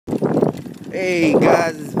Hey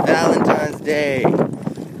guys, it's Valentine's Day,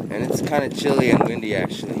 and it's kind of chilly and windy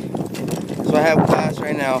actually. So I have class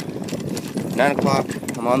right now, 9 o'clock,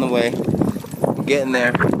 I'm on the way, I'm getting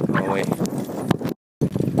there. Oh wait.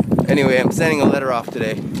 Anyway, I'm sending a letter off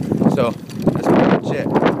today, so that's pretty much it.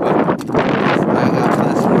 But I got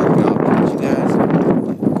class to work out, you guys.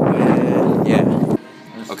 Yeah.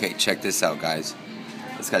 Okay, check this out guys.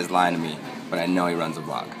 This guy's lying to me, but I know he runs a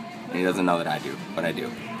vlog. And he doesn't know that I do, but I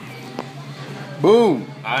do.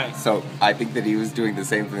 Boom! Alright. So I think that he was doing the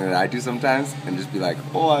same thing that I do sometimes and just be like,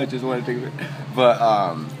 oh, I just want to take it. But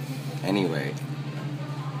anyway,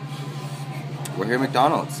 we're here at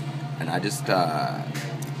McDonald's and I just I'm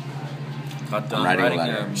writing a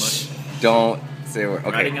letter. Don't say a word.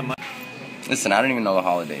 Okay. Listen, I don't even know the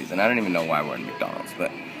holidays and I don't even know why we're in McDonald's,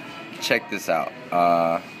 but check this out.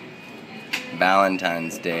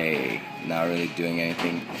 Valentine's Day, not really doing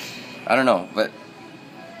anything. I don't know, but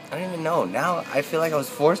I don't even know. Now I feel like I was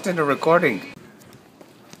forced into recording.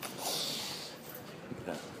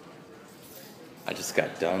 I just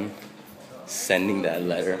got done sending that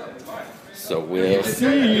letter, so we'll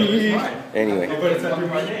see. Anyway,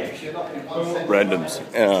 randoms.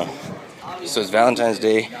 So it's Valentine's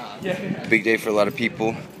Day, big day for a lot of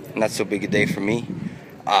people. Not so big a day for me.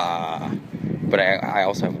 But I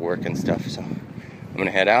also have work and stuff, so I'm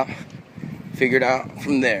gonna head out, figure it out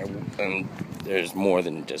from there. And there's more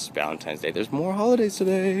than just Valentine's Day. There's more holidays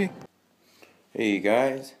today. Hey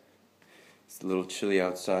guys, it's a little chilly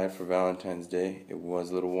outside for Valentine's Day. It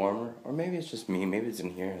was a little warmer, or maybe it's just me. Maybe it's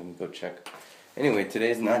in here. Let me go check. Anyway,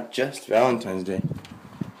 today's not just Valentine's Day.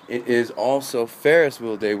 It is also Ferris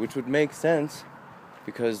wheel day, which would make sense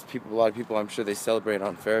because a lot of people, I'm sure they celebrate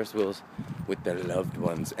on Ferris wheels with their loved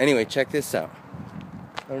ones. Anyway, check this out.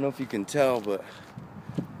 I don't know if you can tell, but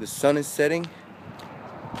the sun is setting.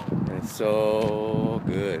 And it's so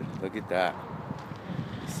good. Look at that.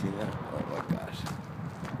 You see that? Oh my gosh.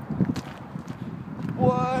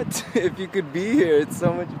 What? If you could be here, it's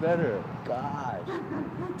so much better. Gosh.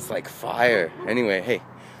 It's like fire. Anyway, hey.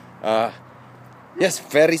 Yes,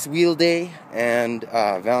 Ferris wheel day and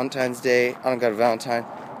Valentine's Day. I don't got a Valentine,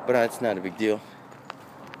 but it's not a big deal.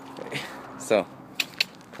 So,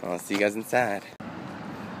 I'll see you guys inside.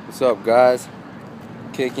 What's up, guys?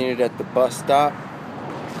 Kicking it at the bus stop.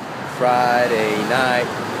 Friday night,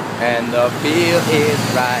 and the feel is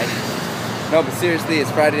right. No, but seriously, it's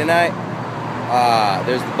Friday night.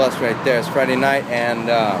 There's the bus right there. It's Friday night, and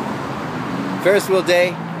Ferris wheel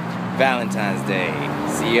day, Valentine's Day.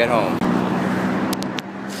 See you at home.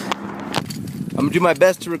 I'm gonna do my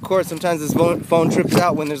best to record. Sometimes this phone trips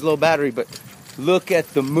out when there's low battery, but look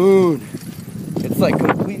at the moon. It's like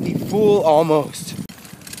completely full almost.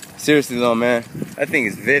 Seriously though, man, that thing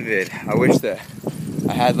is vivid. I wish that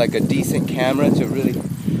I had like a decent camera to really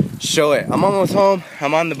show it. I'm almost home.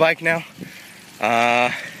 I'm on the bike now.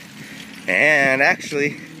 And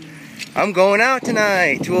actually, I'm going out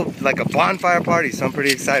tonight to like a bonfire party, so I'm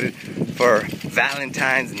pretty excited for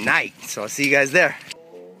Valentine's night. So I'll see you guys there.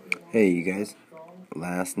 Hey, you guys.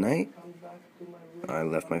 Last night, I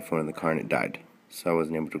left my phone in the car and it died, so I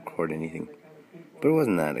wasn't able to record anything. But it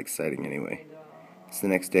wasn't that exciting anyway. It's the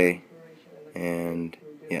next day, and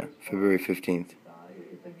yeah, February 15th.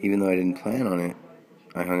 Even though I didn't plan on it,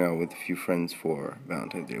 I hung out with a few friends for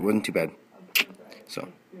Valentine's Day. It wasn't too bad. So,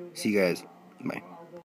 see you guys. Bye.